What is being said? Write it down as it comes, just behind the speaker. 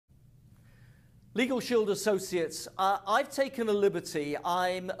Legal Shield Associates, I've taken a liberty.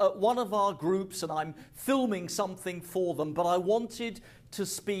 I'm at one of our groups and I'm filming something for them, but I wanted to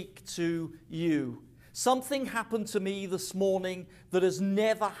speak to you. Something happened to me this morning that has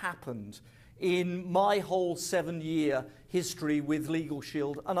never happened in my whole 7-year history with Legal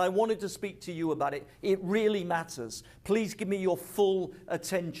Shield, and I wanted to speak to you about it. It really matters. Please give me your full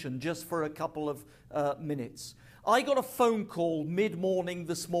attention just for a couple of minutes. I got a phone call mid-morning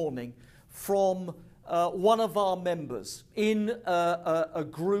this morning from one of our members in a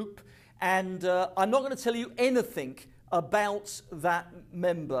group, and I'm not going to tell you anything about that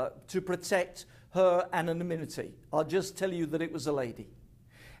member to protect her anonymity. I'll just tell you that it was a lady.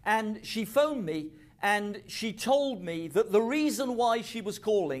 And she phoned me and she told me that the reason why she was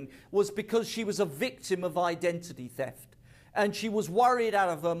calling was because she was a victim of identity theft. And she was worried out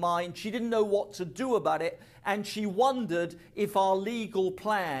of her mind. She didn't know what to do about it. And she wondered if our legal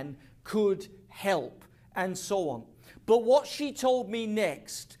plan could help and so on. But what she told me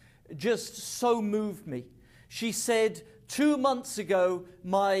next just so moved me. She said, 2 months ago,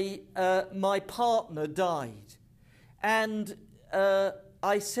 my partner died. And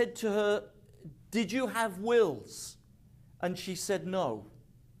I said to her, did you have wills? And she said, no,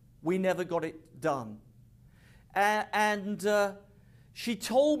 we never got it done. She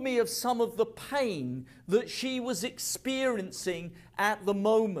told me of some of the pain that she was experiencing at the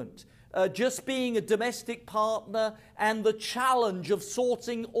moment, just being a domestic partner and the challenge of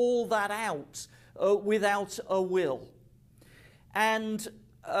sorting all that out without a will. And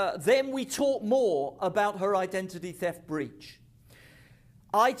then we talked more about her identity theft breach.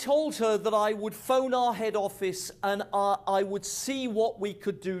 I told her that I would phone our head office and I would see what we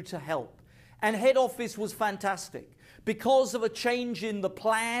could do to help. And head office was fantastic. Because of a change in the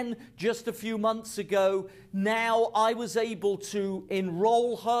plan just a few months ago, now I was able to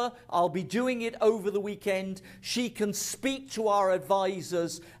enroll her. I'll be doing it over the weekend. She can speak to our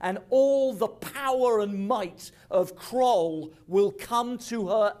advisors, and all the power and might of Kroll will come to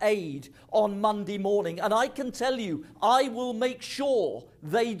her aid on Monday morning. And I can tell you, I will make sure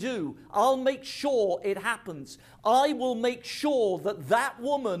they do. I'll make sure it happens. I will make sure that that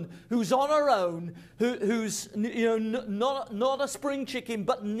woman who's on her own, who's not a spring chicken,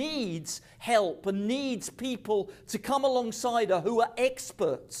 but needs help and needs people to come alongside her who are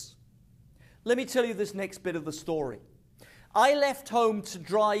experts. Let me tell you this next bit of the story. I left home to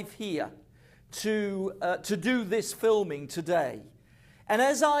drive here to do this filming today. And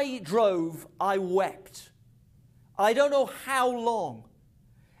as I drove, I wept. I don't know how long.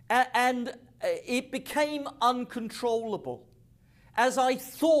 And it became uncontrollable. As I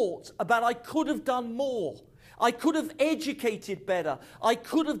thought about I could have done more. I could have educated better. I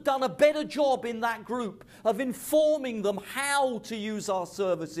could have done a better job in that group of informing them how to use our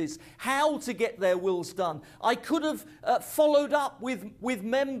services, how to get their wills done. I could have followed up with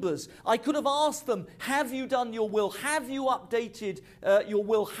members. I could have asked them, have you done your will? Have you updated your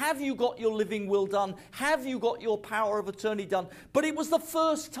will? Have you got your living will done? Have you got your power of attorney done? But it was the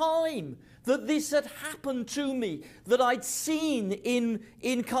first time that this had happened to me, that I'd seen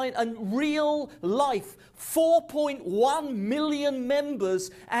in kind of real life. 4.1 million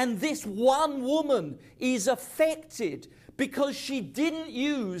members, and this one woman is affected because she didn't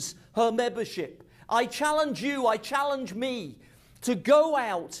use her membership. I challenge you, I challenge me to go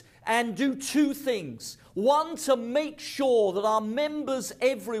out and do two things. One, to make sure that our members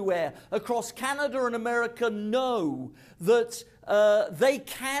everywhere across Canada and America know that they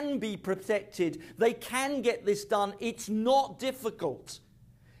can be protected. They can get this done. It's not difficult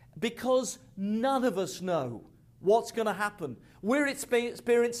because none of us know what's going to happen. We're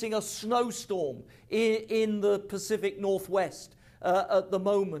experiencing a snowstorm in the Pacific Northwest at the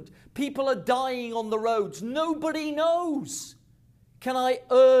moment. People are dying on the roads. Nobody knows. Can I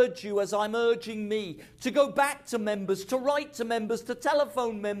urge you, as I'm urging me, to go back to members, to write to members, to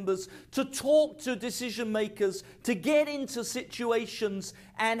telephone members, to talk to decision makers, to get into situations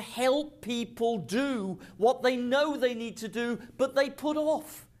and help people do what they know they need to do, but they put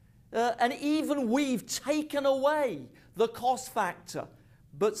off. And even we've taken away the cost factor,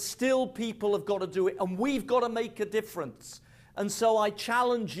 but still people have got to do it, and we've got to make a difference. And so I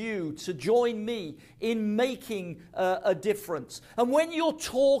challenge you to join me in making a difference. And when you're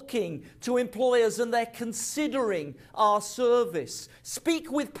talking to employers and they're considering our service, speak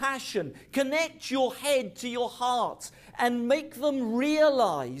with passion, connect your head to your heart, and make them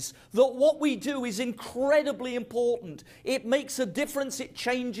realize that what we do is incredibly important. It makes a difference. It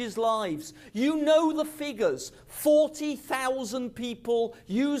changes lives. You know the figures. 40,000 people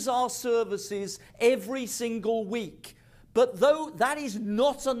use our services every single week. But though that is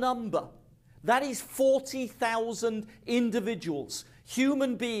not a number, That is 40,000 individuals,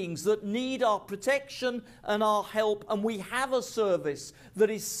 human beings that need our protection and our help, and we have a service that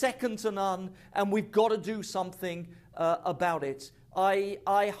is second to none, and we've got to do something about it.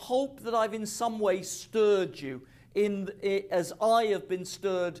 I hope that I've in some way stirred you as I have been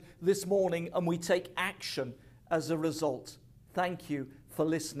stirred this morning, and we take action as a result. Thank you for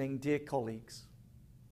listening, dear colleagues.